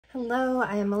Hello,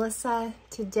 I am Melissa.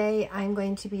 Today I'm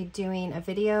going to be doing a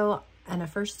video and a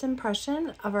first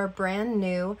impression of our brand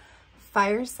new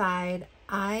Fireside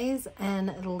Eyes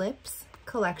and Lips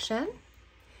collection.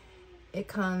 It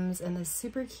comes in this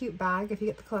super cute bag if you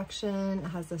get the collection. It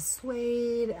has a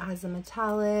suede, it has a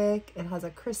metallic, it has a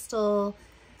crystal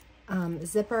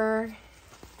zipper,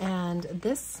 and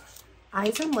this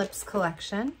Eyes and Lips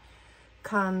collection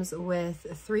comes with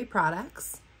 3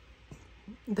 products.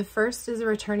 The first is a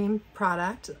returning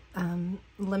product,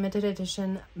 limited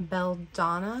edition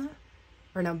Belladonna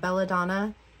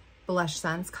Blush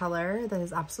Sense color that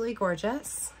is absolutely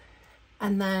gorgeous.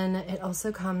 And then it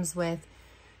also comes with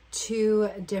 2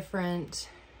 different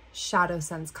Shadow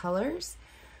Sense colors.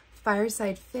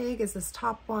 Fireside Fig is this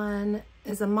top one,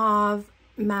 is a mauve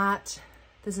matte.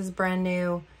 This is brand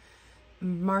new.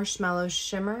 Marshmallow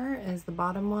Shimmer is the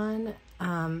bottom one.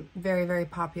 Very, very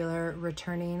popular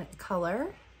returning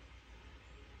color.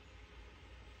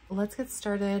 Let's get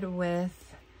started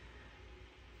with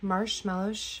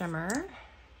Marshmallow Shimmer.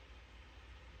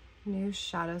 New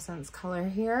Shadow Sense color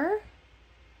here.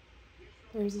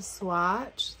 There's a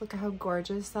swatch. Look at how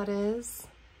gorgeous that is.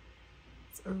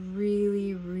 It's a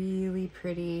really, really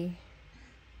pretty,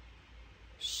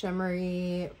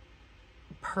 shimmery,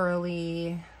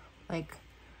 pearly,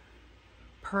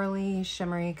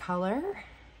 shimmery color.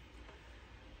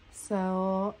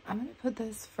 So I'm gonna put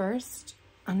this first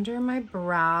under my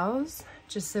brows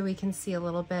just so we can see a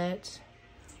little bit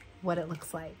what it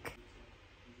looks like.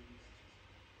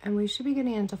 And we should be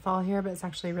getting into fall here, but it's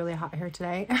actually really hot here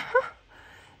today.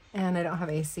 And I don't have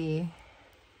AC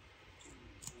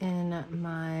in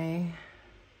my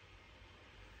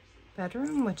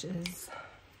bedroom, which is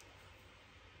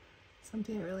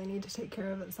something I really need to take care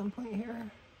of at some point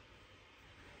here.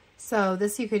 So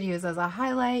this you could use as a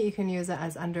highlight. You can use it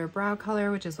as under brow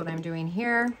color, which is what I'm doing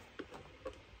here.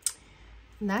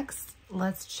 Next,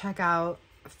 let's check out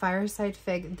Fireside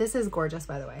Fig. This is gorgeous,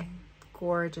 by the way.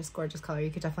 Gorgeous, gorgeous color. You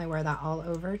could definitely wear that all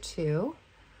over too.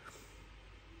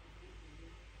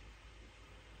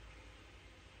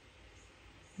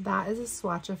 That is a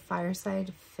swatch of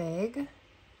Fireside Fig.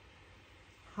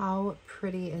 How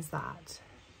pretty is that?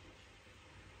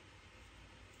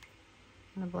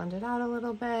 I'm gonna blend it out a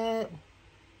little bit.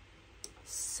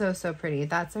 So, so pretty.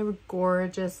 That's a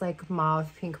gorgeous, like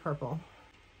mauve pink purple,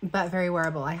 but very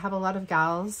wearable. I have a lot of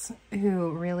gals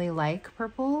who really like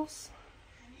purples.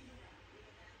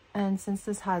 And since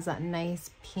this has that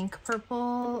nice pink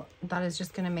purple, that is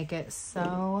just gonna make it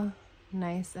so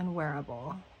nice and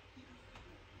wearable.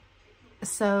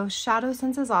 So Shadow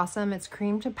Sense is awesome. It's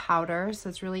cream to powder, so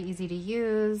it's really easy to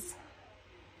use.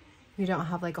 You don't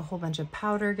have like a whole bunch of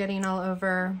powder getting all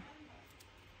over.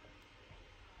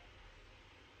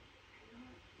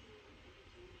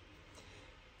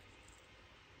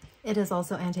 It is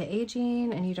also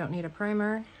anti-aging and you don't need a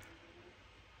primer.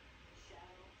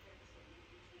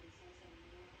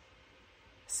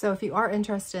 So if you are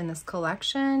interested in this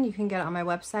collection, you can get it on my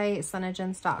website,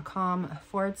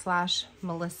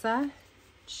 SeneGence.com/Melissa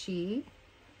Chee.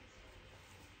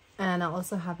 And I'll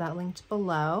also have that linked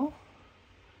below.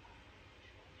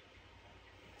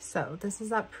 So this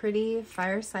is that pretty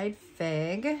Fireside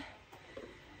Fig.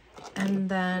 And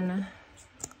then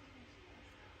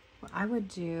what I would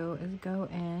do is go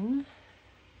in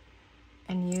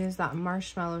and use that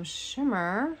Marshmallow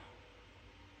Shimmer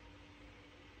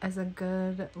as a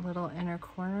good little inner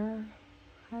corner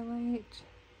highlight.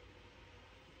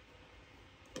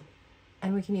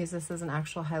 And we can use this as an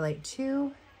actual highlight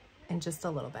too in just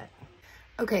a little bit.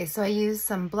 Okay, so I used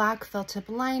some black felt tip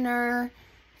liner,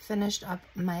 finished up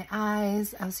my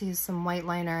eyes. I also used some white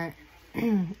liner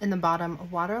in the bottom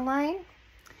waterline.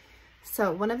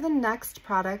 So one of the next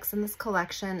products in this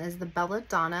collection is the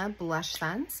Belladonna Blush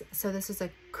Sense. So this is a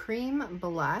cream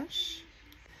blush.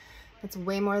 It's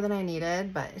way more than I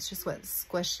needed, but it's just what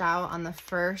squished out on the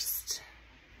first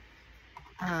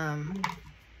look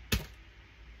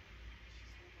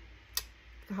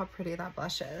how pretty that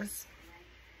blush is.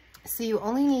 So you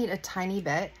only need a tiny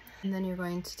bit, and then you're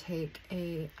going to take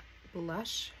a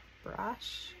blush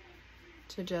brush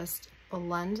to just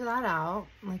blend that out.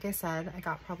 Like I said, I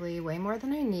got probably way more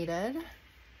than I needed.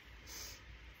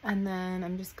 And then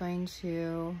I'm just going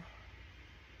to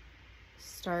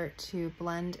start to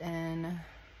blend in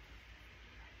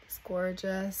this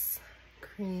gorgeous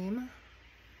cream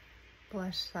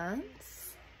blush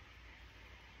sense.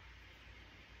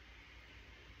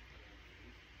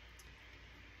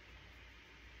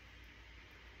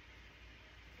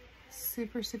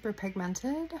 Super, super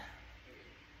pigmented,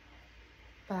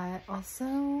 but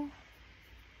also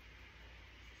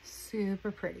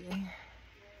super pretty.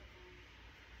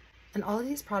 And all of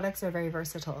these products are very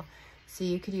versatile. So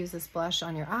you could use this blush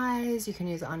on your eyes, you can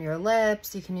use it on your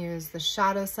lips, you can use the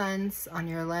Shadow Sense on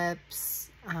your lips.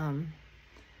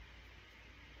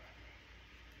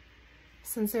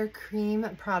 Since they're cream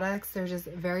products, they're just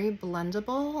very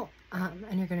blendable,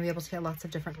 and you're gonna be able to get lots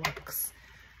of different looks.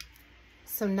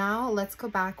 So now let's go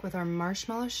back with our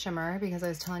Marshmallow Shimmer, because I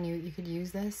was telling you, you could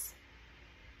use this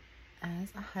as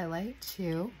a highlight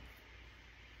too.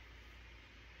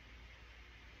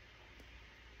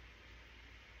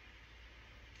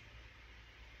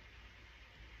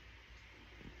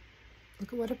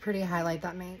 Look at what a pretty highlight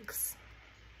that makes.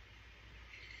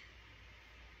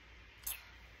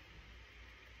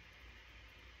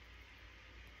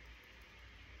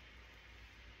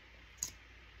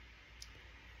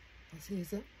 Let's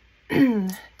use it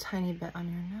tiny bit on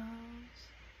your nose.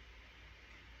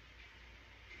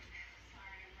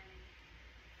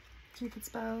 Cupid's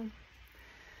bow.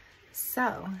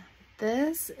 So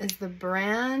this is the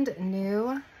brand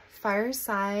new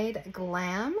Fireside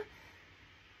Glam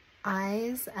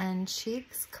Eyes and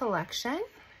Cheeks collection.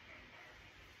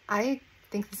 I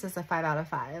think this is a 5 out of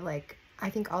 5. Like, I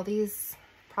think all these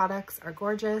products are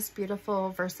gorgeous,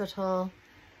 beautiful, versatile.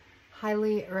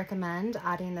 Highly recommend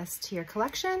adding this to your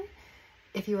collection.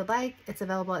 If you would like, it's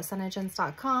available at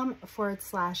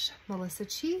SeneGence.com/Melissa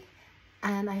Chee,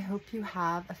 and I hope you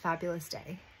have a fabulous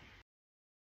day.